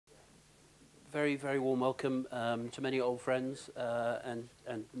very, very warm welcome to many old friends and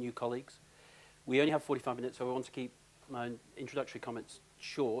new colleagues. We only have 45 minutes, so I want to keep my introductory comments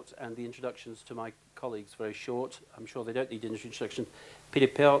short and the introductions to my colleagues very short. I'm sure they don't need an introduction. Peter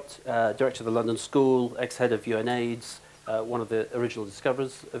Piot, Director of the London School, ex-head of UNAIDS, one of the original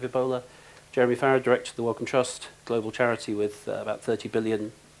discoverers of Ebola. Jeremy Farrar, Director of the Wellcome Trust, global charity with about $30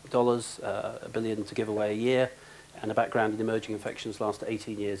 billion, $1 billion to give away a year, and a background in emerging infections, last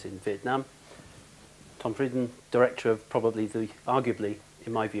 18 years in Vietnam. Tom Frieden, Director of probably arguably,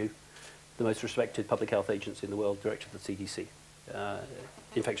 in my view, the most respected public health agency in the world, Director of the CDC.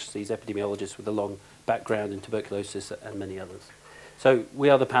 Infectious disease epidemiologist with a long background in tuberculosis and many others. So we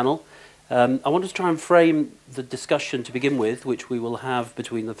are the panel. I want to try and frame the discussion to begin with, which we will have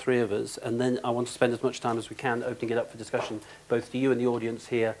between the three of us, and then I want to spend as much time as we can opening it up for discussion, both to you and the audience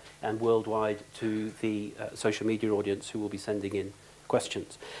here and worldwide to the social media audience who will be sending in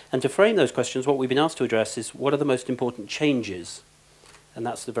questions. And to frame those questions, what we've been asked to address is what are the most important changes, and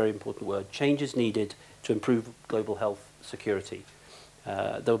that's the very important word, changes needed to improve global health security.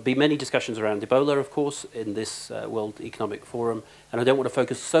 There will be many discussions around Ebola, of course, in this World Economic Forum, and I don't want to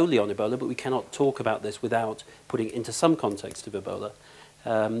focus solely on Ebola, but we cannot talk about this without putting it into some context of Ebola.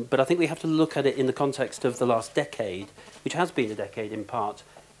 But I think we have to look at it in the context of the last decade, which has been a decade in part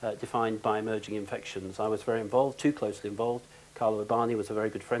defined by emerging infections. I was very involved, too closely involved. Carlo Urbani was a very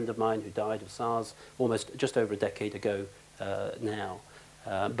good friend of mine who died of SARS almost just over a decade ago now.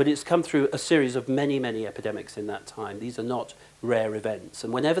 But it's come through a series of many, many epidemics in that time. These are not rare events.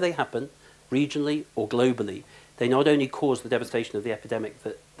 And whenever they happen, regionally or globally, they not only cause the devastation of the epidemic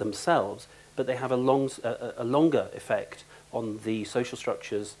themselves, but they have a longer effect on the social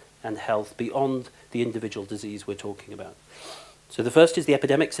structures and health beyond the individual disease we're talking about. So the first is the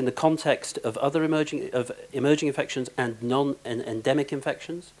epidemics in the context of other emerging infections and non-endemic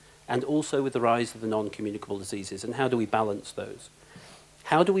infections, and also with the rise of the non-communicable diseases. And how do we balance those?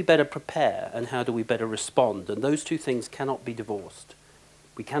 How do we better prepare and how do we better respond? And those two things cannot be divorced.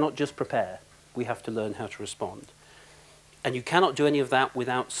 We cannot just prepare. We have to learn how to respond. And you cannot do any of that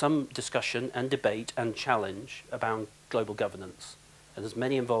without some discussion and debate and challenge about global governance. And there's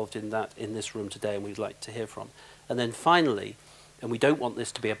many involved in that in this room today, and we'd like to hear from. And then finally, and we don't want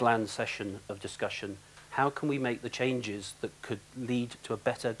this to be a bland session of discussion, how can we make the changes that could lead to a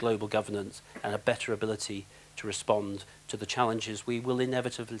better global governance and a better ability to respond to the challenges we will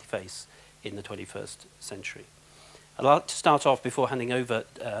inevitably face in the 21st century. I'd like to start off before handing over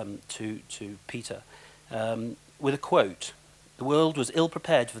to Peter with a quote. The world was ill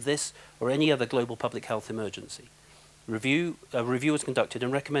prepared for this or any other global public health emergency. A review was conducted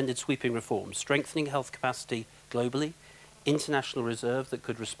and recommended sweeping reforms, strengthening health capacity globally, international reserve that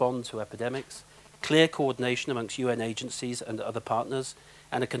could respond to epidemics, clear coordination amongst UN agencies and other partners,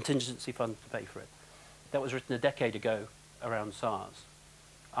 and a contingency fund to pay for it. That was written a decade ago around SARS.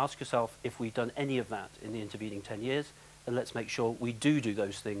 Ask yourself if we've done any of that in the intervening 10 years, and let's make sure we do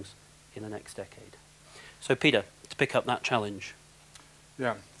those things in the next decade. So Peter, to pick up that challenge.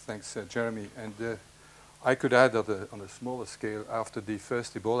 Yeah, thanks Jeremy. And I could add that on a smaller scale, after the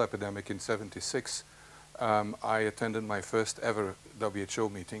first Ebola epidemic in '76, I attended my first ever WHO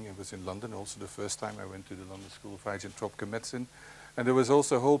meeting. It was in London, also the first time I went to the London School of Hygiene and Tropical Medicine. And there was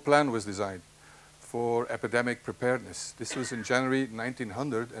also a whole plan was designed for epidemic preparedness. This was in January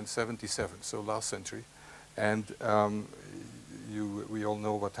 1977, so last century. And we all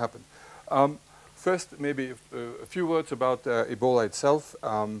know what happened. First, maybe a few words about Ebola itself.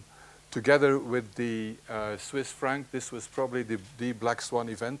 Together with the Swiss franc, this was probably the black swan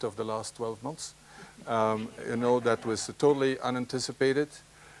event of the last 12 months. You know, that was totally unanticipated,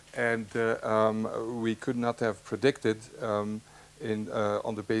 and we could not have predicted on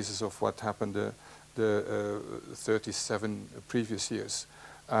the basis of what happened the 37 previous years.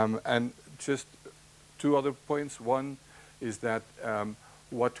 And just two other points. One is that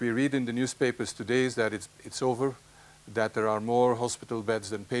what we read in the newspapers today is that it's over, that there are more hospital beds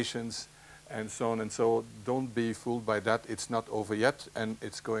than patients, and so on. And so don't be fooled by that. It's not over yet, and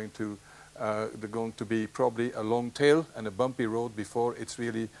it's going to be probably a long tail and a bumpy road before it's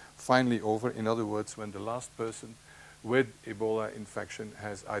really finally over. In other words, when the last person with Ebola infection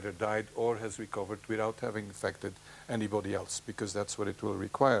has either died or has recovered without having infected anybody else, because that's what it will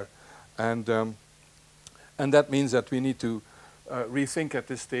require. And that means that we need to rethink at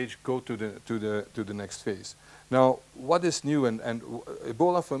this stage, go to the next phase. Now, what is new? And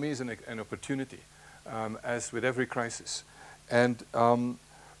Ebola for me is an opportunity, as with every crisis. And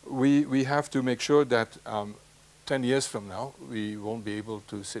we have to make sure that 10 years from now, we won't be able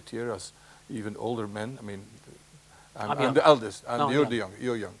to sit here as even older men. I mean, I'm the eldest, and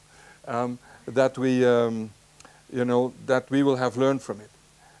you're young. that we, you know, that we will have learned from it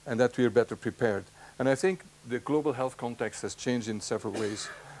and that we are better prepared. And I think the global health context has changed in several ways.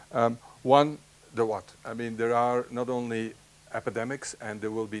 One, the what? I mean, there are not only epidemics, and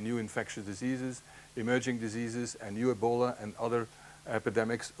there will be new infectious diseases, emerging diseases, and new Ebola and other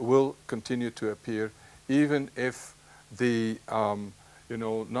epidemics will continue to appear, even if the you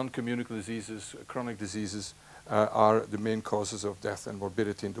know, non-communicable diseases, chronic diseases, are the main causes of death and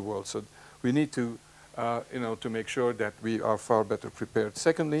morbidity in the world. So we need to, you know, to make sure that we are far better prepared.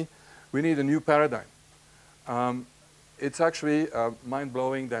 Secondly, we need a new paradigm. It's actually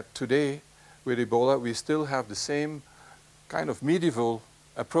mind-blowing that today, with Ebola, we still have the same kind of medieval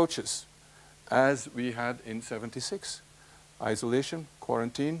approaches as we had in '76. Isolation,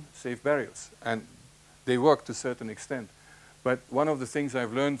 quarantine, safe burials. And they work to a certain extent. But one of the things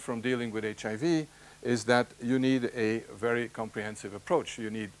I've learned from dealing with HIV is that you need a very comprehensive approach.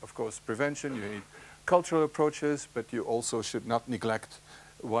 You need, of course, prevention, you need cultural approaches, but you also should not neglect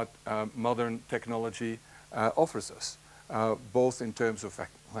what modern technology offers us, both in terms of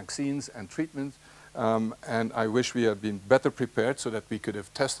vaccines and treatment. And I wish we had been better prepared so that we could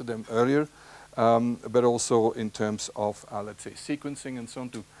have tested them earlier, but also in terms of, let's say, sequencing and so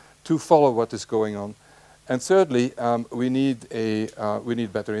on, to follow what is going on. And thirdly, we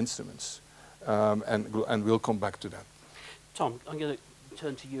need better instruments, and we'll come back to that. Tom, I'm going to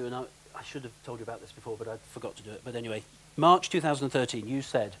turn to you, and I should have told you about this before, but I forgot to do it. But anyway, March 2013, you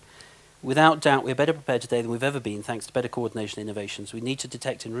said, without doubt, we're better prepared today than we've ever been, thanks to better coordination and innovations. We need to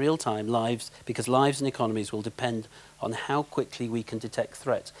detect in real time lives, because lives and economies will depend on how quickly we can detect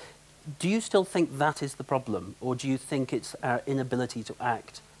threats. Do you still think that is the problem, or do you think it's our inability to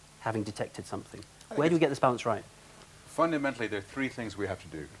act having detected something? Where do we get this balance right? Fundamentally, there are three things we have to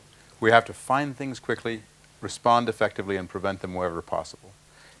do. We have to find things quickly, respond effectively, and prevent them wherever possible.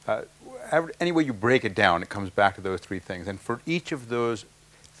 Any way you break it down, it comes back to those three things. And for each of those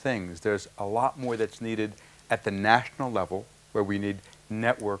things, there's a lot more that's needed at the national level, where we need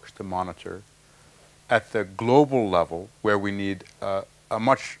networks to monitor, at the global level, where we need a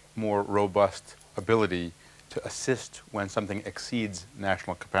much more robust ability to assist when something exceeds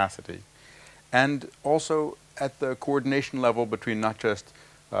national capacity, and also at the coordination level between not just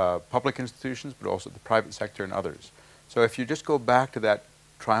public institutions, but also the private sector and others. So if you just go back to that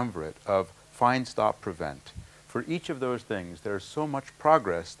triumvirate of find, stop, prevent, for each of those things, there's so much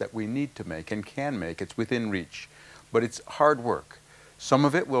progress that we need to make and can make. It's within reach, but it's hard work. Some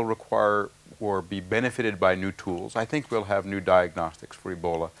of it will require or be benefited by new tools. I think we'll have new diagnostics for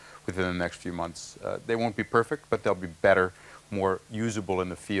Ebola within the next few months. They won't be perfect, but they'll be better, more usable in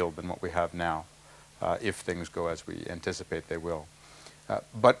the field than what we have now, if things go as we anticipate they will.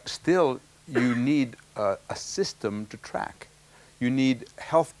 But still, you need a system to track. You need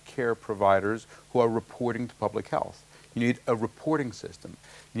health care providers who are reporting to public health. You need a reporting system.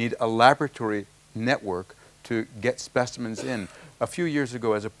 You need a laboratory network to get specimens in. A few years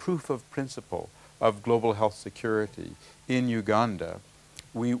ago, as a proof of principle of global health security in Uganda,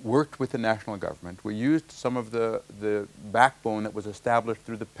 we worked with the national government. We used some of the backbone that was established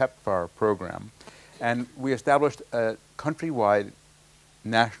through the PEPFAR program, and we established a countrywide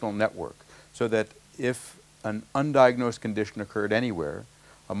national network so that if an undiagnosed condition occurred anywhere,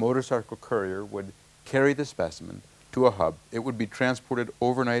 a motorcycle courier would carry the specimen to a hub. It would be transported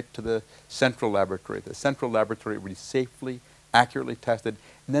overnight to the central laboratory. The central laboratory would be safely, accurately tested,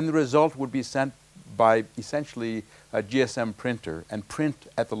 and then the result would be sent by essentially a GSM printer and print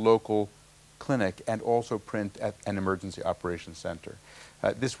at the local clinic and also print at an emergency operations center.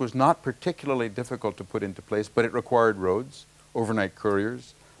 This was not particularly difficult to put into place, but it required roads, overnight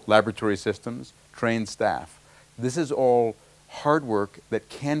couriers, laboratory systems, trained staff. This is all hard work that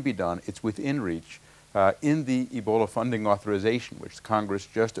can be done. It's within reach. In the Ebola funding authorization, which Congress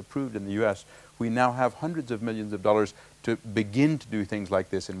just approved in the U.S., we now have hundreds of millions of dollars to begin to do things like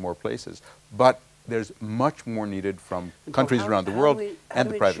this in more places. But there's much more needed from countries around the world and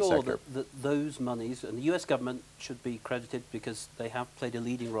the private sector. That those monies, and the U.S. government should be credited because they have played a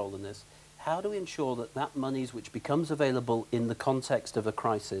leading role in this, how do we ensure that that monies which becomes available in the context of a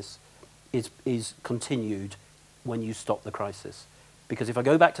crisis is continued when you stop the crisis? Because if I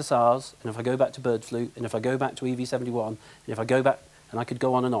go back to SARS, and if I go back to bird flu, and if I go back to EV71, and if I go back, and I could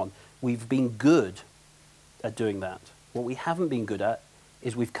go on, we've been good at doing that. What we haven't been good at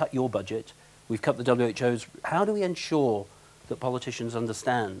is we've cut your budget, we've cut the WHO's. How do we ensure that politicians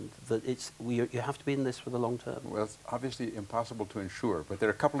understand that you have to be in this for the long term? Well, it's obviously impossible to ensure, but there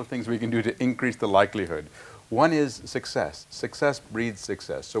are a couple of things we can do to increase the likelihood. One is success. Success breeds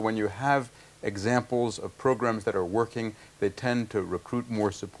success. So when you have examples of programs that are working, they tend to recruit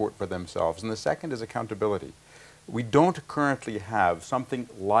more support for themselves. And the second is accountability. We don't currently have something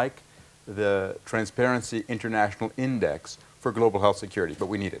like the Transparency International Index for global health security, but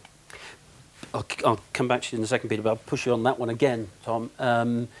we need it. I'll come back to you in a second, Peter, but I'll push you on that one again,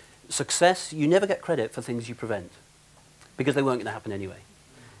 Tom. Success, you never get credit for things you prevent, because they weren't going to happen anyway.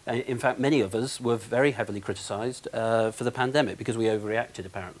 In fact, many of us were very heavily criticised for the pandemic because we overreacted,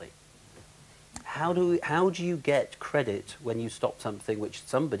 apparently. How do you get credit when you stop something which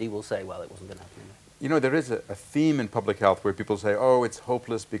somebody will say, well, it wasn't going to happen anyway? You know, there is a theme in public health where people say, oh, it's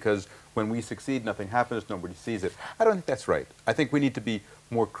hopeless because when we succeed, nothing happens, nobody sees it. I don't think that's right. I think we need to be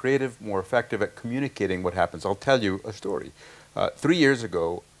more creative, more effective at communicating what happens. I'll tell you a story. 3 years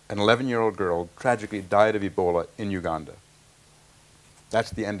ago, an 11-year-old girl tragically died of Ebola in Uganda. That's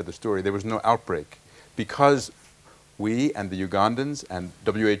the end of the story. There was no outbreak because we and the Ugandans and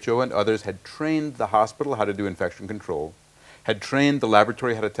WHO and others had trained the hospital how to do infection control, had trained the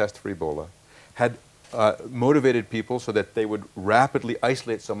laboratory how to test for Ebola, had motivated people so that they would rapidly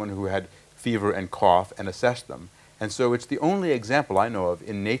isolate someone who had fever and cough and assess them. And so it's the only example I know of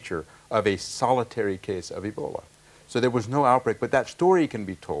in nature of a solitary case of Ebola. So there was no outbreak, but that story can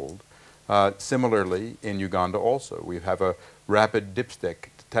be told. Similarly, in Uganda also, we have a rapid dipstick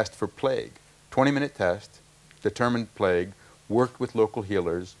test for plague. 20-minute test, determined plague, worked with local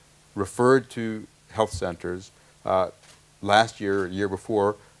healers, referred to health centers. Last year, year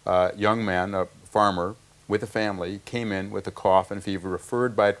before, a young man, a farmer with a family, came in with a cough and fever,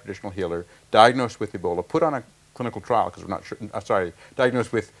 referred by a traditional healer, diagnosed with Ebola, put on a clinical trial because we're not sure,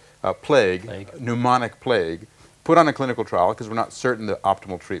 diagnosed with plague, pneumonic plague, put on a clinical trial because we're not certain the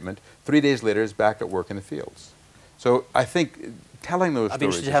optimal treatment. 3 days later is back at work in the fields. So I think telling those stories is important. I'd be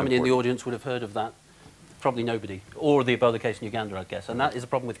interested how many in the audience would have heard of that. Probably nobody. Or the Ebola case in Uganda, I guess. And that is a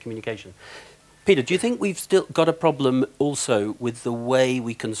problem with communication. Peter, do you think we've still got a problem also with the way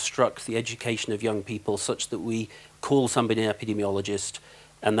we construct the education of young people such that we call somebody an epidemiologist,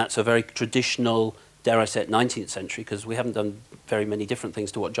 and that's a very traditional, dare I say it, 19th century, because we haven't done very many different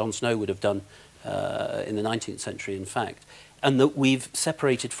things to what John Snow would have done in the 19th century, in fact, and that we've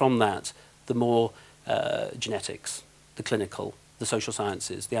separated from that the more genetics, the clinical, the social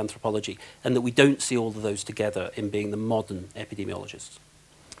sciences, the anthropology, and that we don't see all of those together in being the modern epidemiologists?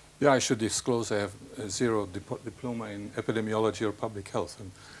 Yeah, I should disclose I have a zero diploma in epidemiology or public health.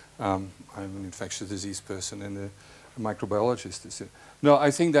 And, I'm an infectious disease person and a microbiologist. No,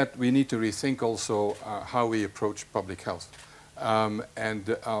 I think that we need to rethink also how we approach public health.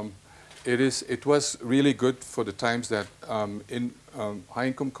 It was really good for the times that in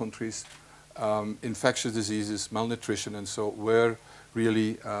high-income countries, infectious diseases, malnutrition, and so were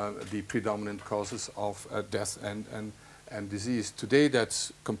really the predominant causes of death and disease. Today,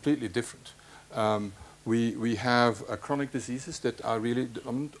 that's completely different. We have chronic diseases that are really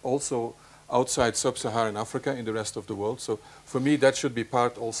also outside sub-Saharan Africa in the rest of the world. So for me, that should be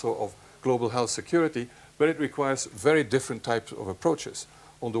part also of global health security, but it requires very different types of approaches.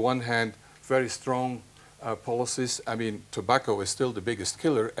 On the one hand, very strong policies. I mean, tobacco is still the biggest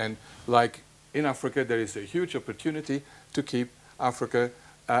killer, and like in Africa, there is a huge opportunity to keep Africa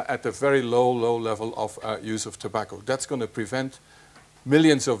at a very low level of use of tobacco. That's going to prevent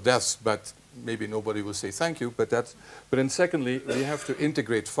millions of deaths, but maybe nobody will say thank you. But then secondly, we have to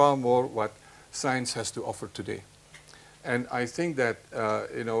integrate far more what science has to offer today. And I think that,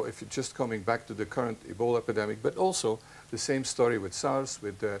 you know, if you're just coming back to the current Ebola epidemic, but also the same story with SARS,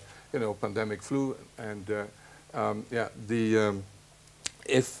 with the, you know, pandemic flu, and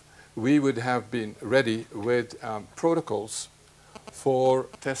if we would have been ready with protocols for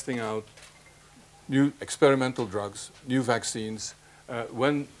testing out new experimental drugs, new vaccines,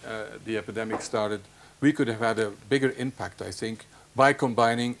 when the epidemic started, we could have had a bigger impact, I think, by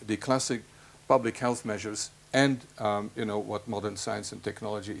combining the classic public health measures and you know, what modern science and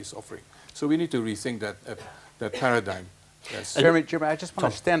technology is offering. So we need to rethink that paradigm. Yes. Jeremy, I just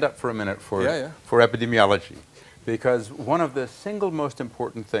want to stand up for a minute for epidemiology, because one of the single most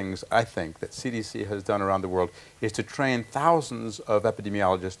important things I think that CDC has done around the world is to train thousands of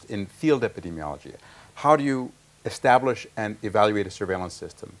epidemiologists in field epidemiology. How do you establish and evaluate a surveillance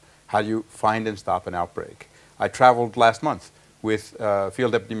system? How do you find and stop an outbreak? I traveled last month with a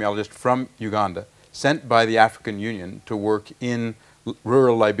field epidemiologist from Uganda, sent by the African Union to work in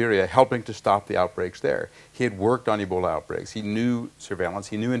rural Liberia, helping to stop the outbreaks there. He had worked on Ebola outbreaks. He knew surveillance.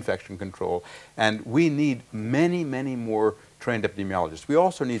 He knew infection control. And we need many, many more trained epidemiologists. We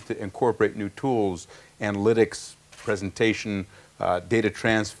also need to incorporate new tools, analytics, presentation, data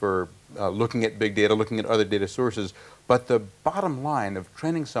transfer, looking at big data, looking at other data sources. But the bottom line of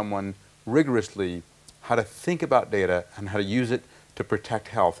training someone rigorously how to think about data and how to use it to protect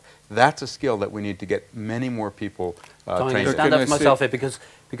health. That's a skill that we need to get many more people trained in. Stand up for myself here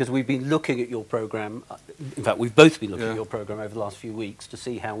because we've been looking at your program. In fact, we've both been looking at your program over the last few weeks to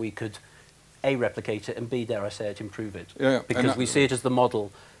see how we could A, replicate it, and B, dare I say it, improve it. Because we see it as the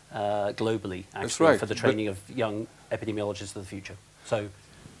model globally, actually, for the training of young epidemiologists of the future. So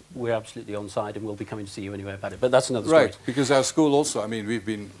we're absolutely on side, and we'll be coming to see you anyway about it. But that's another story. Right, because our school also, I mean, we've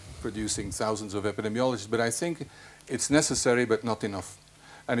been producing thousands of epidemiologists, but I think it's necessary but not enough.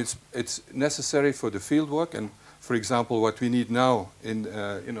 And it's necessary for the field work, and for example, what we need now in,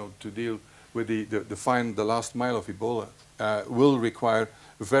 to deal with the last mile of Ebola will require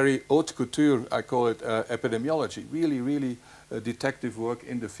very haute couture, I call it epidemiology, really detective work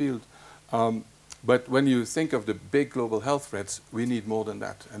in the field. But when you think of the big global health threats, we need more than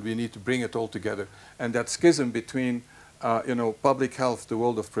that, and we need to bring it all together. And that schism between, public health, the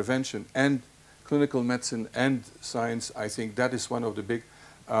world of prevention, and clinical medicine and science, I think that is one of the big,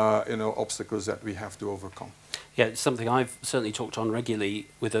 obstacles that we have to overcome. Yeah, it's something I've certainly talked on regularly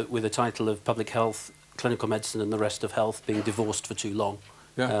with a title of public health, clinical medicine, and the rest of health being divorced for too long.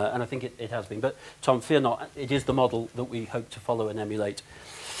 Yeah. And I think it has been. But Tom, fear not, it is the model that we hope to follow and emulate.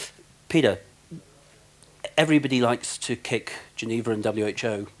 Peter, everybody likes to kick Geneva and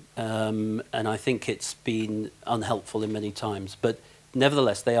WHO, and I think it's been unhelpful in many times. But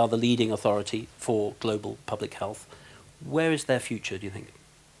nevertheless, they are the leading authority for global public health. Where is their future, do you think?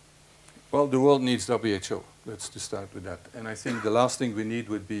 Well, the world needs WHO. Let's just start with that. And I think the last thing we need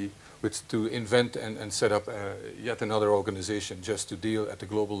would be to invent and set up yet another organization just to deal at the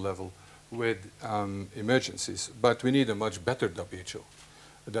global level with emergencies. But we need a much better WHO,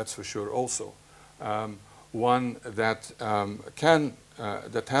 that's for sure also. One that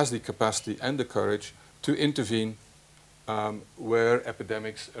that has the capacity and the courage to intervene where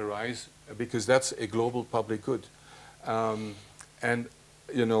epidemics arise, because that's a global public good. And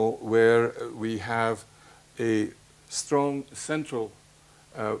where we have a strong central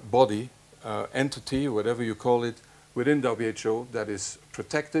body, entity, whatever you call it, within WHO that is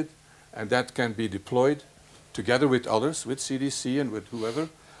protected and that can be deployed together with others, with CDC and with whoever,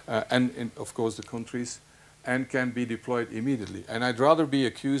 and of course the countries, and can be deployed immediately. And I'd rather be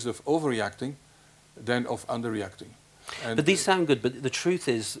accused of overreacting than of underreacting. And but these sound good, but the truth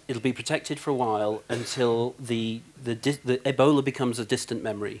is it'll be protected for a while until the Ebola becomes a distant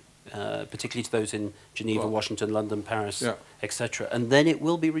memory, particularly to those in Geneva, Washington, London, Paris, etc. And then it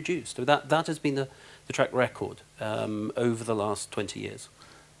will be reduced. So that has been the track record over the last 20 years.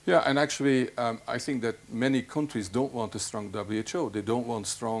 Yeah, and actually I think that many countries don't want a strong WHO. They don't want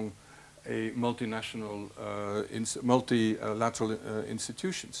strong multinational, multilateral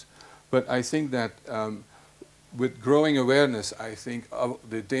institutions. But I think that with growing awareness, I think, of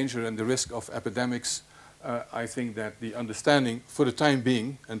the danger and the risk of epidemics, I think that the understanding, for the time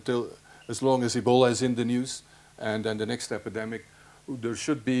being, as long as Ebola is in the news, and then the next epidemic, there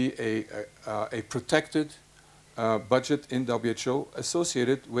should be a protected budget in WHO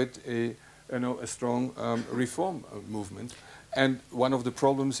associated with a strong reform movement. And one of the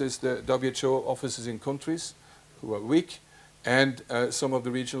problems is the WHO offices in countries who are weak, and some of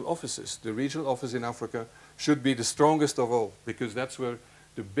the regional offices. The regional office in Africa should be the strongest of all, because that's where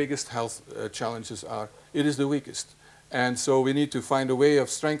the biggest health challenges are. It is the weakest. And so we need to find a way of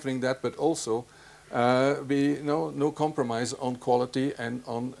strengthening that, but also be no compromise on quality and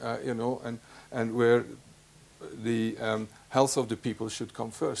on, and where the health of the people should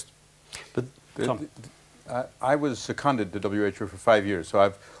come first. But I was seconded to WHO for 5 years, so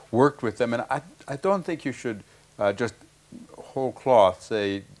I've worked with them, and I don't think you should just whole cloth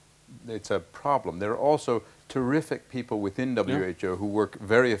say it's a problem. There are also terrific people within WHO who work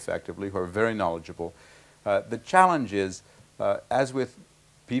very effectively, who are very knowledgeable. The challenge is, as with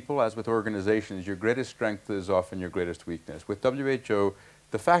people, as with organizations, your greatest strength is often your greatest weakness. With WHO,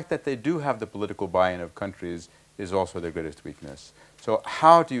 the fact that they do have the political buy-in of countries is also their greatest weakness. So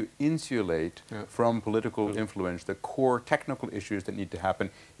how do you insulate from political influence the core technical issues that need to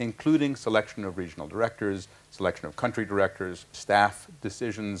happen, including selection of regional directors, selection of country directors, staff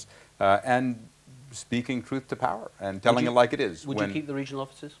decisions, and speaking truth to power and telling it like it is. Would you keep the regional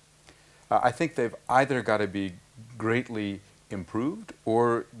offices? I think they've either got to be greatly improved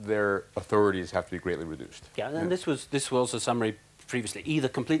or their authorities have to be greatly reduced. Yeah, and this was a summary previously, either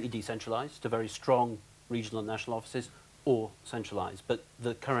completely decentralized to very strong regional and national offices, or centralized. But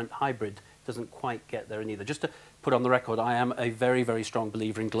the current hybrid doesn't quite get there in either. Just to put on the record, I am a very, very strong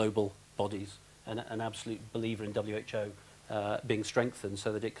believer in global bodies, and an absolute believer in WHO being strengthened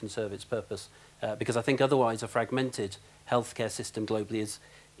so that it can serve its purpose. Because I think otherwise a fragmented healthcare system globally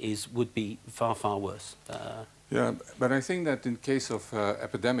would be far, far worse. Yeah, but I think that in case of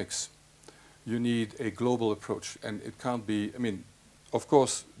epidemics, you need a global approach, and it can't be, I mean, of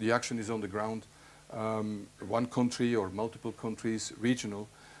course, the action is on the ground, one country or multiple countries, regional,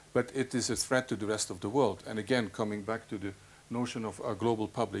 but it is a threat to the rest of the world. And again, coming back to the notion of a global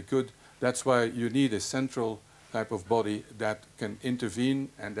public good, that's why you need a central type of body that can intervene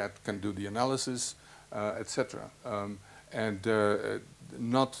and that can do the analysis, etc. And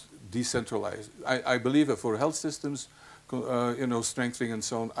not decentralized. I believe that for health systems, you know, strengthening and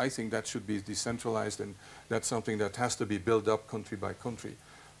so on, I think that should be decentralized, and that's something that has to be built up country by country.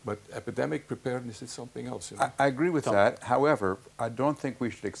 But epidemic preparedness is something else. You know? I agree with that. However, I don't think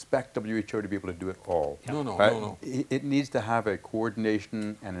we should expect WHO to be able to do it all. No, no, right? no, no. It needs to have a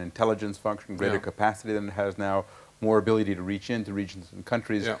coordination and an intelligence function, greater Yeah. capacity than it has now, more ability to reach into regions and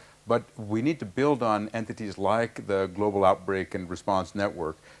countries. Yeah. But we need to build on entities like the Global Outbreak and Response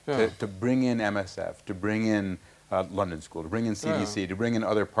Network Yeah. to bring in MSF, to bring in London School, to bring in CDC, to bring in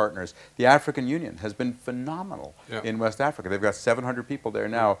other partners. The African Union has been phenomenal in West Africa. They've got 700 people there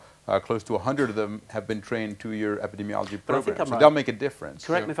now. Close to 100 of them have been trained 2-year epidemiology But I think programs. I'm So right. they'll make a difference.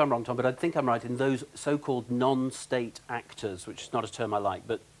 Correct me if I'm wrong, Tom, but I think I'm right in those so-called non-state actors, which is not a term I like,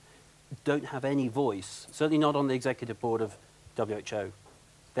 but don't have any voice, certainly not on the executive board of WHO.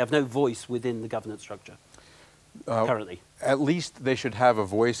 They have no voice within the governance structure currently. At least they should have a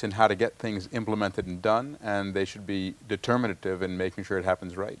voice in how to get things implemented and done, and they should be determinative in making sure it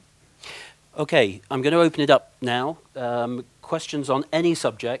happens right. Okay, I'm going to open it up now. Questions on any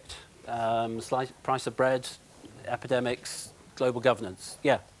subject, price of bread, epidemics, global governance.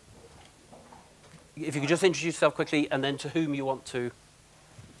 Yeah. If you could just introduce yourself quickly and then to whom you want to.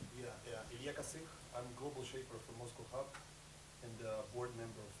 I'm global shaper for Moscow Hub and board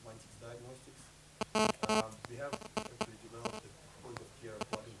member of Mantis Diagnostics. We have actually developed a point-of-care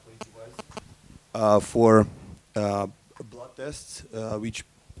plug-and-play device for blood tests, which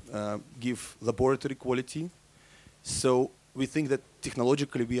give laboratory quality. So we think that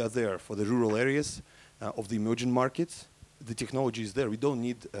technologically we are there for the rural areas of the emerging markets. The technology is there. We don't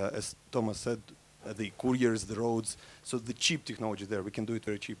need, as Thomas said, the couriers, the roads. So the cheap technology is there. We can do it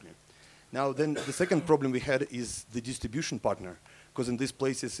very cheaply. Now, then the second problem we had is the distribution partner, because in these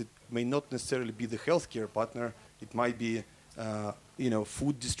places it may not necessarily be the healthcare partner. It might be,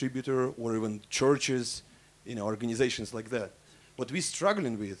 food distributor or even churches, organizations like that. What we're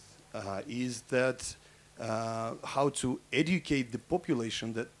struggling with is that how to educate the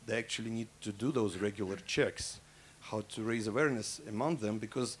population that they actually need to do those regular checks, how to raise awareness among them,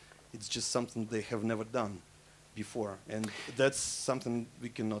 because it's just something they have never done before. And that's something we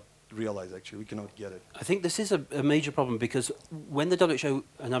cannot realize, actually. We cannot get it. I think this is a major problem because when the WHO,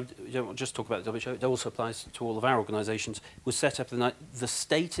 and I don't just talk about the WHO, it also applies to all of our organisations, was set up, the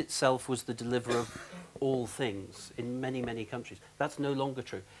state itself was the deliverer of all things in many, many countries. That's no longer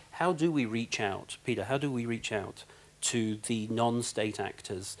true. How do we reach out, Peter, how do we reach out to the non-state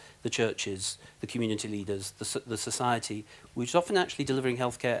actors, the churches, the community leaders, the society, which is often actually delivering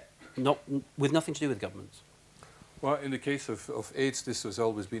healthcare with nothing to do with governments? Well, in the case of AIDS, this has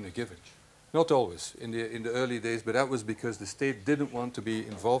always been a given. Not always, in the early days, but that was because the state didn't want to be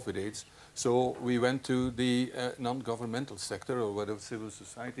involved with AIDS. So we went to the non-governmental sector, or whatever, civil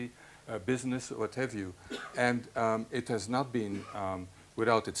society, business, what have you. And it has not been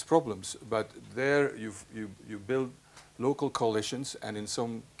without its problems. But there you build local coalitions, and in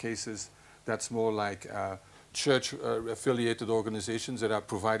some cases that's more like church-affiliated organizations that are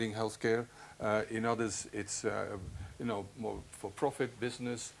providing healthcare. In others, it's more for-profit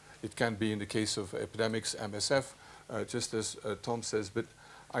business. It can be in the case of epidemics, MSF, just as Tom says. But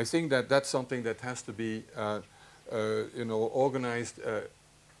I think that that's something that has to be, organized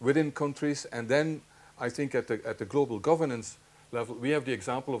within countries. And then I think at the global governance level, we have the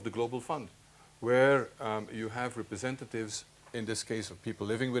example of the Global Fund, where you have representatives, in this case of people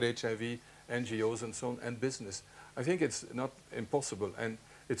living with HIV, NGOs and so on, and business. I think it's not impossible. And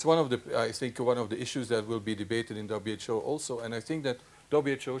it's one of the issues that will be debated in WHO also, and I think that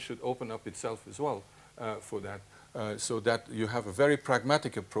WHO should open up itself as well for that, so that you have a very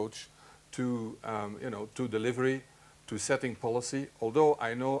pragmatic approach to to delivery, to setting policy. Although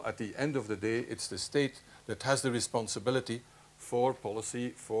I know at the end of the day it's the state that has the responsibility for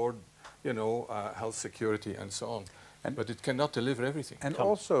policy, for health security and so on, but it cannot deliver everything. And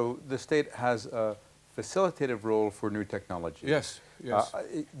also the state has a facilitative role for new technology. Yes, yes.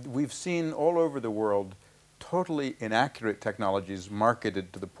 We've seen all over the world totally inaccurate technologies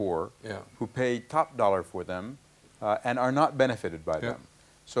marketed to the poor, who pay top dollar for them and are not benefited by them.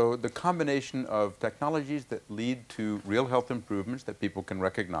 So the combination of technologies that lead to real health improvements that people can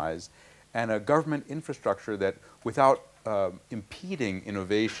recognize, and a government infrastructure that, without impeding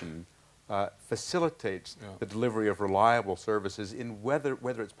innovation, facilitates the delivery of reliable services in whether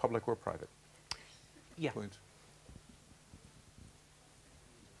it's public or private. Yeah. Point.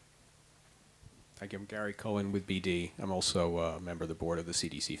 Thank you. I'm Gary Cohen with BD. I'm also a member of the board of the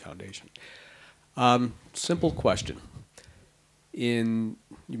CDC Foundation. Simple question. You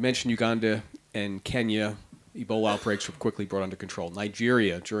mentioned Uganda and Kenya, Ebola outbreaks were quickly brought under control.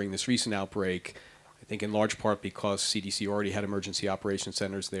 Nigeria, during this recent outbreak, I think in large part because CDC already had emergency operation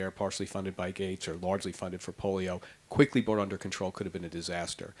centers there, partially funded by Gates or largely funded for polio, quickly brought under control, could have been a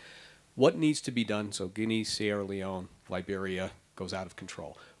disaster. What needs to be done so Guinea, Sierra Leone, Liberia goes out of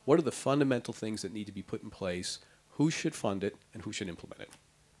control? What are the fundamental things that need to be put in place? Who should fund it and who should implement it?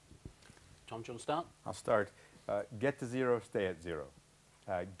 Tom, do you want to start? I'll start. Get to zero, stay at zero.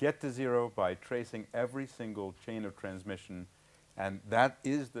 Get to zero by tracing every single chain of transmission, and that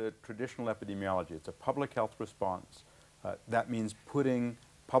is the traditional epidemiology. It's a public health response. That means putting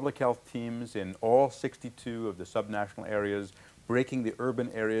public health teams in all 62 of the subnational areas, breaking the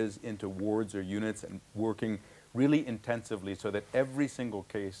urban areas into wards or units, and working really intensively so that every single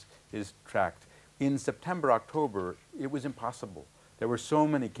case is tracked. In September, October, it was impossible. There were so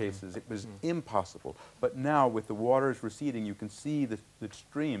many cases, it was impossible. But now, with the waters receding, you can see the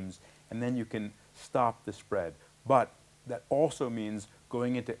streams, and then you can stop the spread. But that also means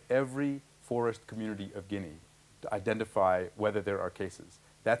going into every forest community of Guinea to identify whether there are cases.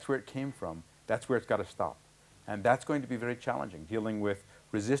 That's where it came from. That's where it's got to stop. And that's going to be very challenging. Dealing with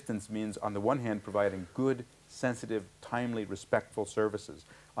resistance means, on the one hand, providing good, sensitive, timely, respectful services.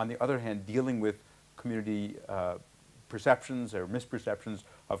 On the other hand, dealing with community perceptions or misperceptions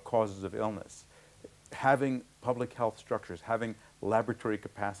of causes of illness. Having public health structures, having laboratory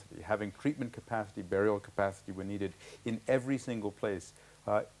capacity, having treatment capacity, burial capacity when needed in every single place.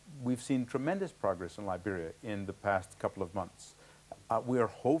 We've seen tremendous progress in Liberia in the past couple of months. We are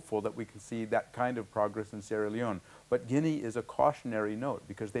hopeful that we can see that kind of progress in Sierra Leone. But Guinea is a cautionary note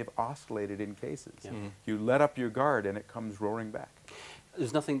because they've oscillated in cases. Yeah. You let up your guard and it comes roaring back.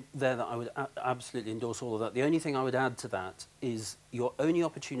 There's nothing there that I would absolutely endorse all of that. The only thing I would add to that is your only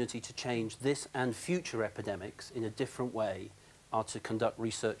opportunity to change this and future epidemics in a different way are to conduct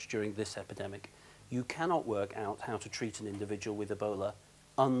research during this epidemic. You cannot work out how to treat an individual with Ebola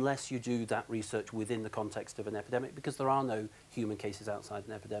unless you do that research within the context of an epidemic, because there are no human cases outside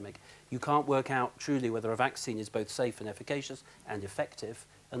an epidemic. You can't work out truly whether a vaccine is both safe and efficacious and effective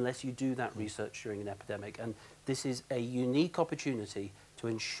unless you do that research during an epidemic. And this is a unique opportunity to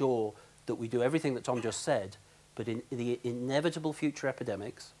ensure that we do everything that Tom just said, but in the inevitable future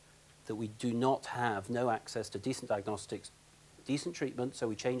epidemics, that we do not have no access to decent diagnostics, decent treatment, so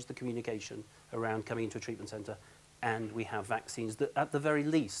we change the communication around coming into a treatment centre, and we have vaccines that, at the very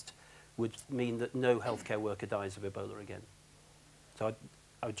least, would mean that no healthcare worker dies of Ebola again. So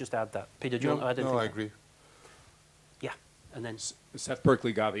I would just add that. Peter, do you want to add anything? No, I agree. Yeah, and then... Seth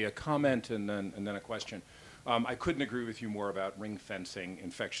Berkeley-Gavi, a comment and then a question. I couldn't agree with you more about ring fencing,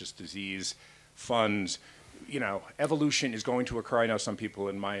 infectious disease, funds. You know, evolution is going to occur. I know some people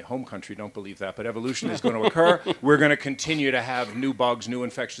in my home country don't believe that, but evolution is going to occur. We're going to continue to have new bugs, new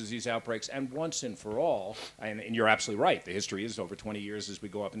infectious disease outbreaks, and once and for all, and you're absolutely right, the history is over 20 years as we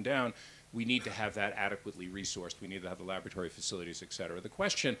go up and down, we need to have that adequately resourced. We need to have the laboratory facilities, et cetera. The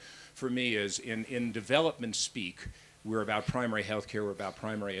question for me is, in development speak, we're about primary health care, we're about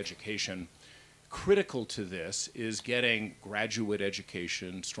primary education. Critical to this is getting graduate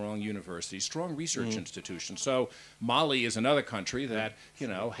education, strong universities, strong research institutions. So Mali is another country that, you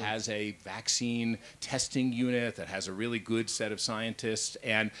know, has a vaccine testing unit that has a really good set of scientists,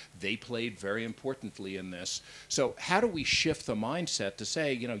 and they played very importantly in this. So how do we shift the mindset to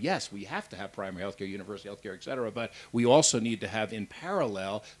say, you know, yes, we have to have primary healthcare, university healthcare, et cetera, but we also need to have in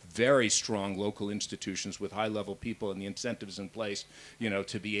parallel very strong local institutions with high-level people and the incentives in place, you know,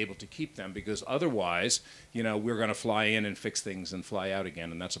 to be able to keep them, because otherwise, you know, we're going to fly in and fix things and fly out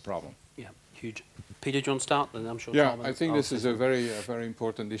again, and that's a problem. Yeah, huge. Peter, do you want to start? And I'm sure. Yeah, Tom I think this is a very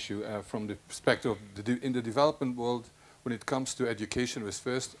important issue from the perspective of in the development world. When it comes to education, was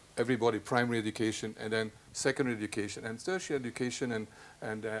first everybody primary education, and then secondary education, and tertiary education,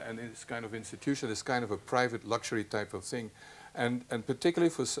 and this kind of institution is kind of a private luxury type of thing, and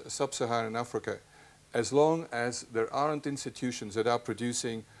particularly for sub-Saharan Africa, as long as there aren't institutions that are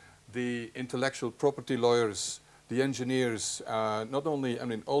producing the intellectual property lawyers, the engineers, not only, I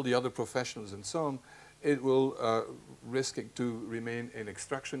mean, all the other professionals and so on, it will risk to remain an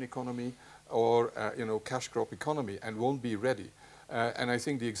extraction economy or, you know, cash crop economy and won't be ready. And I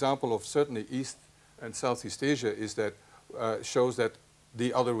think the example of certainly East and Southeast Asia is that shows that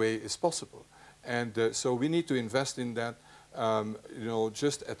the other way is possible. And so we need to invest in that, you know,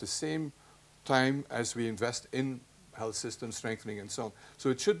 just at the same time as we invest in health system strengthening and so on. So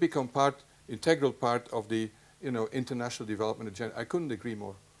it should become integral part of the, you know, international development agenda. I couldn't agree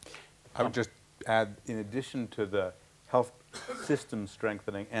more. I would just add, in addition to the health system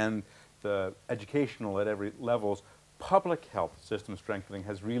strengthening and the educational at every levels, public health system strengthening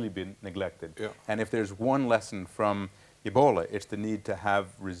has really been neglected. Yeah. And if there's one lesson from Ebola, it's the need to have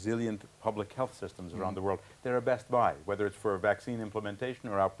resilient public health systems around the world. They're a best buy, whether it's for vaccine implementation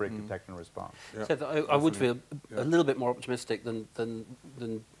or outbreak detection and response. Yeah. So I would feel a little bit more optimistic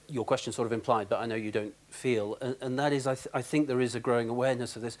than your question sort of implied, but I know you don't feel. And that is, I think there is a growing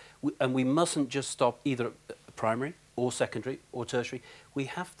awareness of this. And we mustn't just stop either at primary or secondary or tertiary.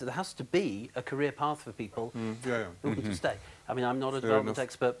 There has to be a career path for people who want to stay. I mean, I'm not a development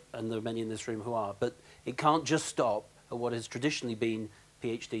expert, and there are many in this room who are, but it can't just stop at what has traditionally been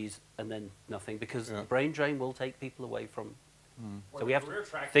PhDs and then nothing, because the brain drain will take people away from. So we have to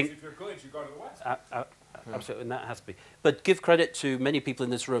think. If you're good, you go to the West. Absolutely, and that has to be. But give credit to many people in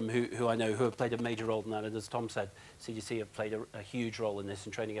this room who I know who have played a major role in that. And as Tom said, CDC have played a huge role in this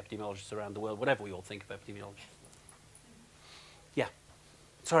in training epidemiologists around the world, whatever we all think of epidemiologists. Yeah.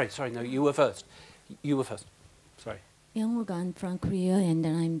 Sorry, no, you were first. You were first. Sorry. Young Gan from Korea, and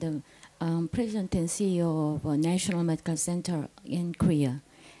then I'm the President and CEO of a National Medical Center in Korea.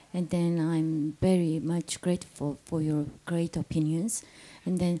 And then I'm very much grateful for your great opinions.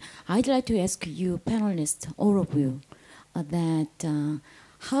 And then I'd like to ask you, panelists, all of you, that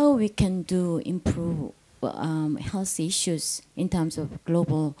how we can improve health issues in terms of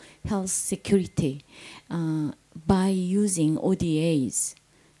global health security by using ODAs,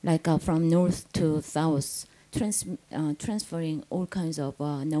 like from north to south, transferring all kinds of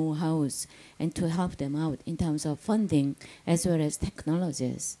know-hows and to help them out in terms of funding as well as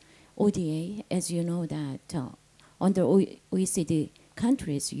technologies. ODA, as you know that under OECD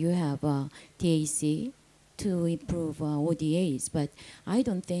countries, you have DAC to improve ODAs, but I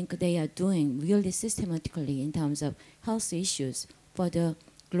don't think they are doing really systematically in terms of health issues for the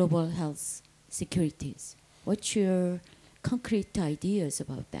global health securities. What's your concrete ideas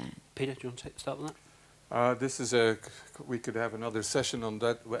about that? Peter, do you want to start with that? We could have another session on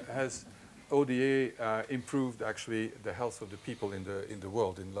that. Has ODA improved actually the health of the people in the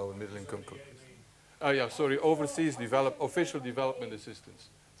world, in low and middle income countries? Overseas official development assistance.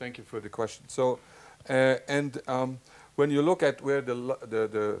 Thank you for the question. So, when you look at where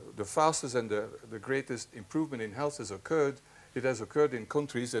the fastest and the greatest improvement in health has occurred, it has occurred in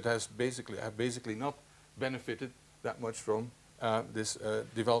countries that have basically not benefited that much from this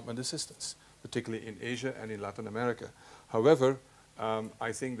development assistance, particularly in Asia and in Latin America. However,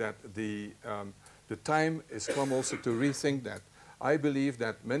 I think that the time has come also to rethink that. I believe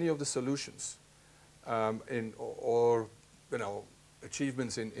that many of the solutions or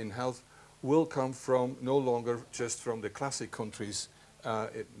achievements in health will come from no longer just from the classic countries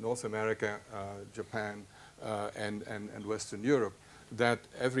in North America, Japan, and Western Europe. That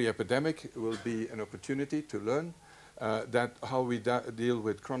every epidemic will be an opportunity to learn that how we deal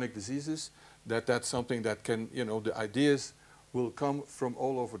with chronic diseases. That's something that can, the ideas will come from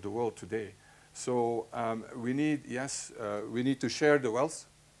all over the world today. So we need to share the wealth.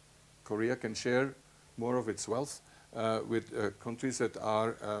 Korea can share more of its wealth with countries that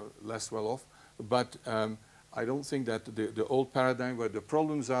are less well off. But I don't think that the old paradigm where the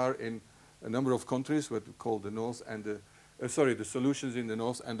problems are in a number of countries, what we call the North and the solutions in the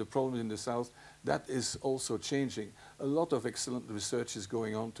North and the problems in the South, that is also changing. A lot of excellent research is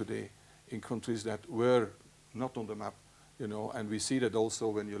going on today in countries that were not on the map, and we see that also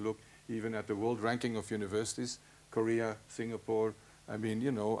when you look even at the world ranking of universities, Korea, Singapore,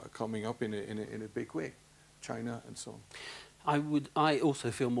 coming up in a big way, China and so on. I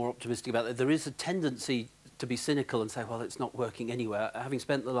also feel more optimistic about that. There is a tendency to be cynical and say, well, it's not working anywhere. Having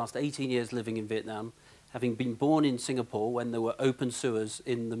spent the last 18 years living in Vietnam, having been born in Singapore when there were open sewers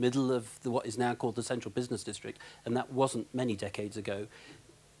in the middle of what is now called the Central Business District, and that wasn't many decades ago,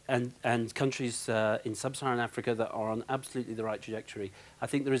 and countries in sub-Saharan Africa that are on absolutely the right trajectory, I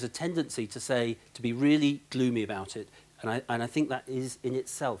think there is a tendency to be really gloomy about it, and I think that is in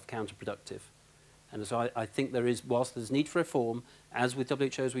itself counterproductive. And so I think there is, whilst there's need for reform, as with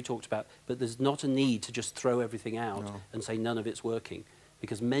WHO as we talked about, but there's not a need to just throw everything out and say none of it's working,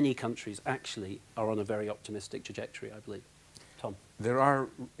 because many countries actually are on a very optimistic trajectory, I believe. Tom? There are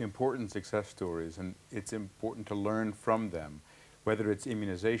important success stories, and it's important to learn from them, whether it's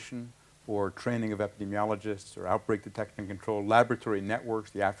immunization, or training of epidemiologists or outbreak detection and control, laboratory networks.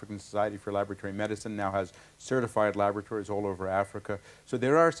 The African Society for Laboratory Medicine now has certified laboratories all over Africa. So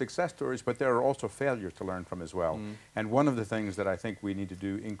there are success stories, but there are also failures to learn from as well. And one of the things that I think we need to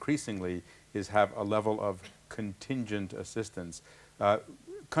do increasingly is have a level of contingent assistance.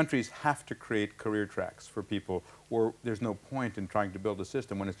 Countries have to create career tracks for people, or there's no point in trying to build a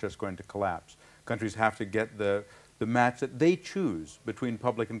system when it's just going to collapse. Countries have to get the match that they choose between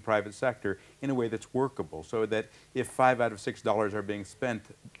public and private sector in a way that's workable, so that if $5 out of $6 are being spent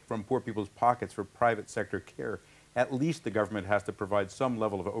from poor people's pockets for private sector care, at least the government has to provide some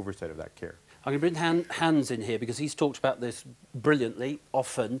level of oversight of that care. I'm going to bring Hans in here because he's talked about this brilliantly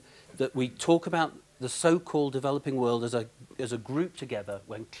often, that we talk about the so-called developing world as a group together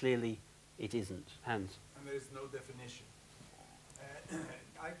when clearly it isn't. Hans. And there is no definition.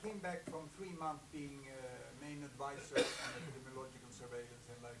 I came back from 3 months being main advisor on epidemiological surveillance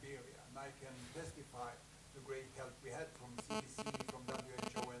in Liberia, and I can testify the great help we had from CDC, from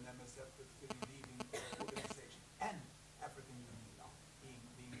WHO and MSF, that's the leading organization, and African Union now being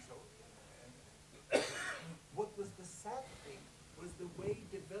so. What was the sad thing was the way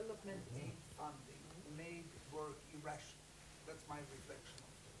development aid funding made work irrational. That's my reflection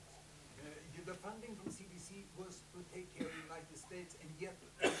on things. The funding from CDC was to take care of the United States, and yet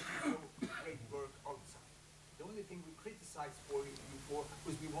do great work outside. The only thing we criticized you for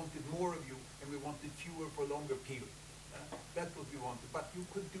was we wanted more of you, and we wanted fewer for longer period. That's what we wanted. But you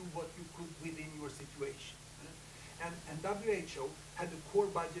could do what you could within your situation. And WHO had a core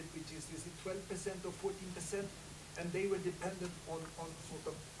budget, which is it 12% or 14%? And they were dependent on sort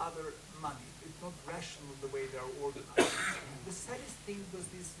of other money. It's not rational the way they are organized. The saddest thing was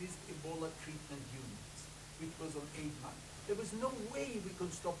these Ebola treatment units, which was on aid money. There was no way we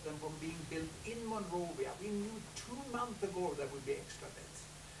could stop them from being built in Monrovia. We knew 2 months ago there would be extra beds.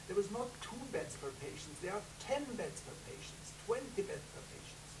 There was not 2 beds per patient. There are 10 beds per patient, 20 beds per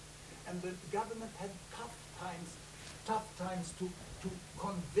patient. And the government had tough times to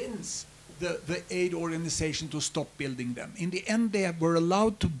convince the aid organization to stop building them. In the end, they were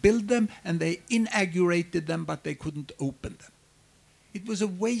allowed to build them, and they inaugurated them, but they couldn't open them. It was a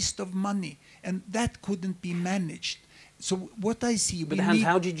waste of money, and that couldn't be managed. So what I see, but Hans,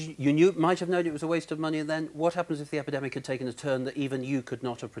 how did you might have known it was a waste of money, and then what happens if the epidemic had taken a turn that even you could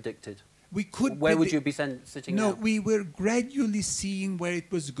not have predicted? We could. Where would you be sitting now? No, we were gradually seeing where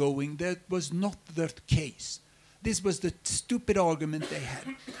it was going. That was not the case. This was the stupid argument they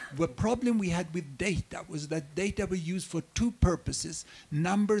had. The problem we had with data was that data were used for 2 purposes.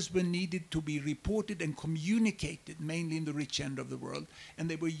 Numbers were needed to be reported and communicated, mainly in the rich end of the world, and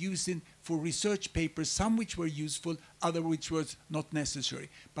they were used for research papers, some which were useful, other which was not necessary.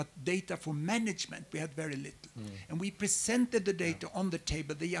 But data for management, we had very little. And we presented the data on the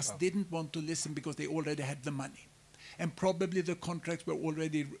table. They just didn't want to listen because they already had the money. And probably the contracts were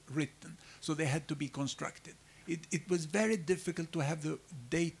already written, so they had to be constructed. It was very difficult to have the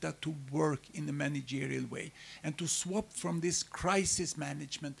data to work in a managerial way, and to swap from this crisis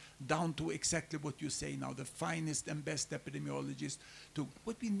management down to exactly what you say now, the finest and best epidemiologists, to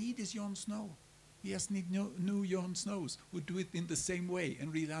what we need is Jon Snow. We just need new Jon Snows who do it in the same way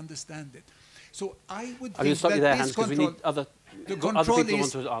and really understand it. So I would think that this control, the control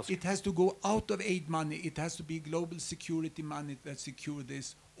is, it has to go out of aid money. It has to be global security money that secure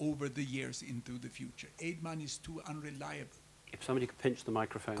this over the years into the future. Aid money is too unreliable. If somebody could pinch the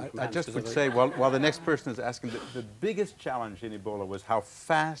microphone. I just would say, while the next person is asking, the biggest challenge in Ebola was how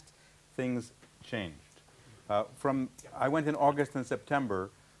fast things changed. I went in August and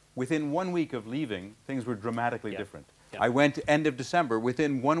September. Within 1 week of leaving, things were dramatically different. I went end of December.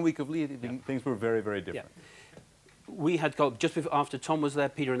 Within 1 week of leaving, things were very, very different. We had got, just before, after Tom was there,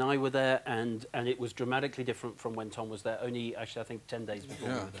 Peter and I were there, and it was dramatically different from when Tom was there, only actually I think 10 days before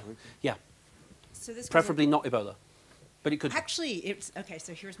we were there. Yeah. So this preferably not Ebola, but it could. Actually, it's, okay,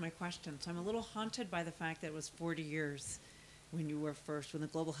 so here's my question. So I'm a little haunted by the fact that it was 40 years when you were first, when the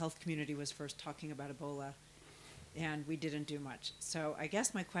global health community was first talking about Ebola, and we didn't do much. So I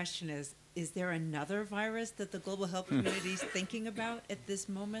guess my question is there another virus that the global health community is thinking about at this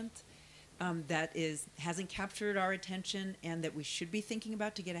moment that hasn't captured our attention and that we should be thinking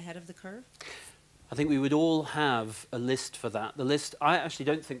about to get ahead of the curve? I think we would all have a list for that. The list, I actually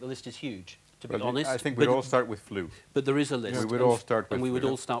don't think the list is huge, to be honest. I think we'd all start with flu. But there is a list. We would all start with flu. And we would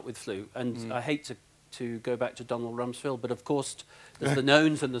all start with flu. And I hate to go back to Donald Rumsfeld, but of course there's the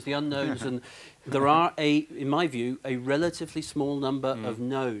knowns and there's the unknowns, and there are, in my view, a relatively small number of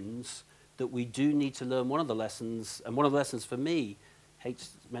knowns that we do need to learn. One of the lessons, and one of the lessons for me, hate to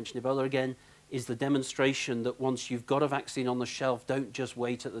mention Ebola again, is the demonstration that once you've got a vaccine on the shelf, don't just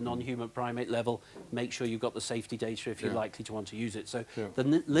wait at the non-human primate level, make sure you've got the safety data if you're likely to want to use it. So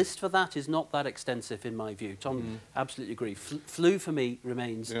the list for that is not that extensive in my view. Tom, absolutely agree. Flu for me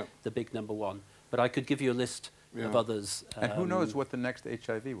remains the big number one, but I could give you a list of others. And who knows what the next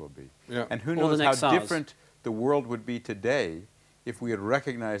HIV will be? And who Or knows the how next SARS. different the world would be today if we had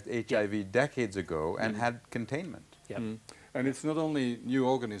recognized HIV decades ago and had containment. And it's not only new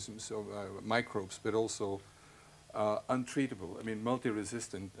organisms or microbes, but also untreatable, I mean,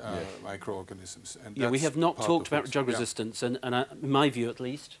 multi-resistant microorganisms. And we that's have not part talked of about it. drug resistance, and in my view at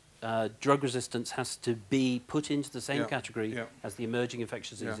least, drug resistance has to be put into the same category as the emerging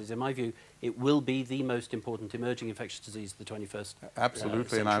infectious diseases. In my view, it will be the most important emerging infectious disease of the 21st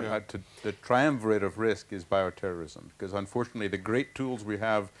Absolutely, century. and the triumvirate of risk is bioterrorism, because unfortunately the great tools we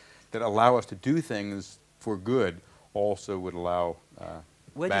have that allow us to do things for good also would allow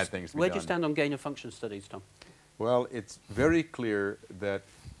bad things to be Where do done. you stand on gain-of-function studies, Tom? Well, it's very clear that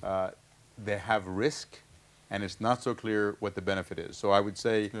they have risk, and it's not so clear what the benefit is. So I would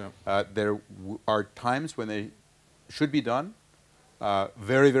say there are times when they should be done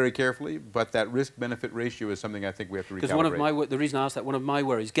very, very carefully, but that risk-benefit ratio is something I think we have to recalibrate. Because one of my the reason I asked that, one of my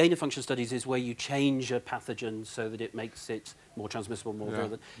worries, gain-of-function studies is where you change a pathogen so that it makes it more transmissible, more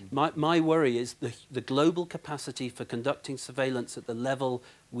virulent. My worry is the global capacity for conducting surveillance at the level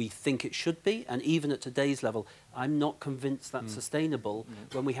we think it should be, and even at today's level, I'm not convinced that's sustainable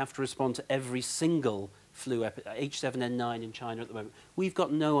when we have to respond to every single flu H7N9 in China at the moment. We've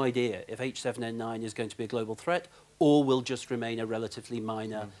got no idea if H7N9 is going to be a global threat or will just remain a relatively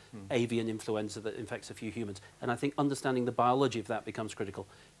minor avian influenza that infects a few humans. And I think understanding the biology of that becomes critical.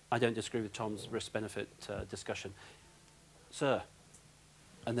 I don't disagree with Tom's risk-benefit discussion. Sir,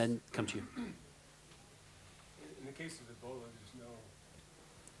 and then come to you. In the case of Ebola,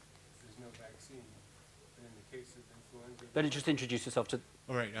 there's no vaccine. And in the case of influenza... Better just introduce yourself to...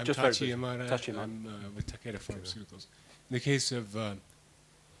 All right, I'm just Tachi Yamada. Tachi Yamada. I'm with Takeda Pharmaceuticals. In the case of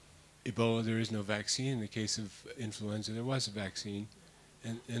Ebola, there is no vaccine. In the case of influenza, there was a vaccine.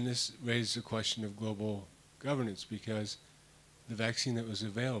 And this raises a question of global governance, because the vaccine that was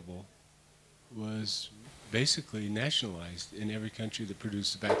available was basically nationalized in every country that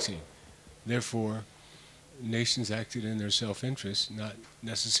produced the vaccine. Therefore, nations acted in their self-interest, not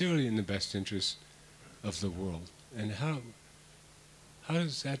necessarily in the best interest of the world. And how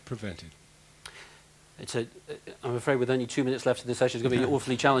is that prevented? I'm afraid with only 2 minutes left of this session, it's going to be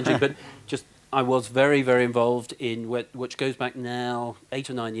awfully challenging, but just I was very, very involved in which goes back now 8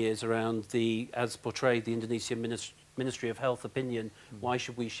 or 9 years around the, as portrayed, the Indonesian Ministry of Health opinion, why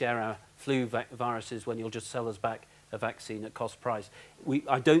should we share our flu viruses when you'll just sell us back a vaccine at cost price?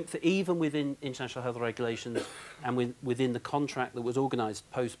 I don't even within international health regulations and within the contract that was organised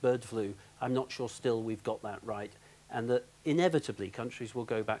post-bird flu, I'm not sure still we've got that right. And that inevitably countries will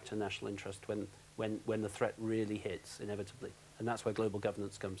go back to national interest when the threat really hits, inevitably. And that's where global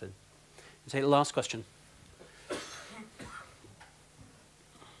governance comes in. We'll take the last question.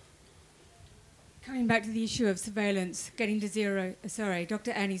 Coming back to the issue of surveillance, getting to zero, sorry,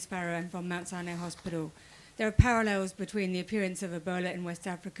 Dr. Annie Sparrow, I'm from Mount Sinai Hospital. There are parallels between the appearance of Ebola in West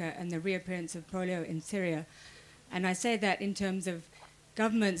Africa and the reappearance of polio in Syria. And I say that in terms of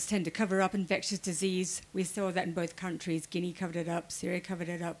governments tend to cover up infectious disease. We saw that in both countries. Guinea covered it up, Syria covered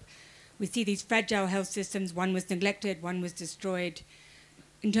it up. We see these fragile health systems. One was neglected, one was destroyed.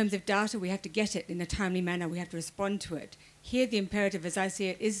 In terms of data, we have to get it in a timely manner. We have to respond to it. Here, the imperative, as I see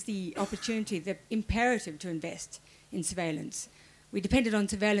it, is the opportunity, the imperative to invest in surveillance. We depended on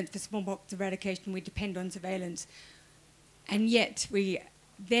surveillance for smallpox eradication. We depend on surveillance. And yet, we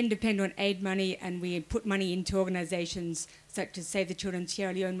then depend on aid money, and we put money into organizations such as Save the Children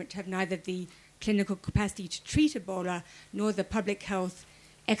Sierra Leone, which have neither the clinical capacity to treat Ebola nor the public health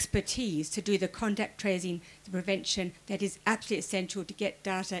expertise to do the contact tracing, the prevention that is absolutely essential to get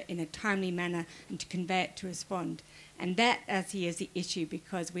data in a timely manner and to convey it to respond. And that, I see, is the issue,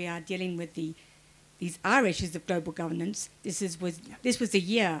 because we are dealing with these are issues of global governance. This was a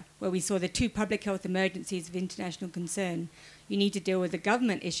year where we saw the 2 public health emergencies of international concern. You need to deal with the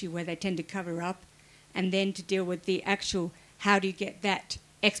government issue where they tend to cover up, and then to deal with the actual, how do you get that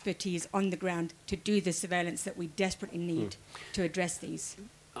expertise on the ground to do the surveillance that we desperately need to address these.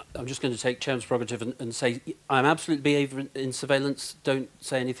 I'm just going to take Chairman's prerogative and say I'm absolutely in surveillance, don't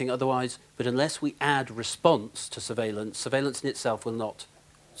say anything otherwise, but unless we add response to surveillance, surveillance in itself will not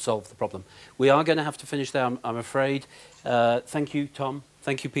solve the problem. We are going to have to finish there, I'm afraid. Thank you, Tom.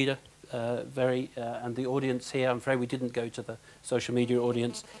 Thank you, Peter. And the audience here, I'm afraid we didn't go to the social media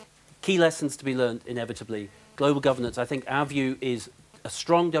audience. Key lessons to be learned, inevitably. Global governance, I think our view is a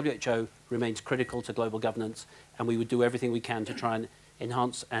strong WHO remains critical to global governance, and we would do everything we can to try and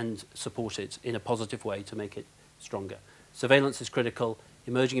enhance and support it in a positive way to make it stronger. Surveillance is critical.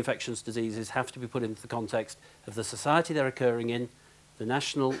 Emerging infectious diseases have to be put into the context of the society they're occurring in, the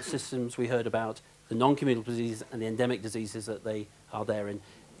national systems we heard about, the non-communicable diseases and the endemic diseases that they are there in.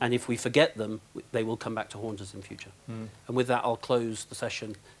 And if we forget them, they will come back to haunt us in future. And with that, I'll close the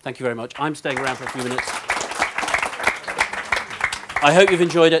session. Thank you very much. I'm staying around for a few minutes. I hope you've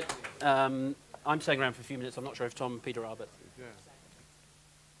enjoyed it. I'm staying around for a few minutes. I'm not sure if Tom and Peter are, but... Yeah.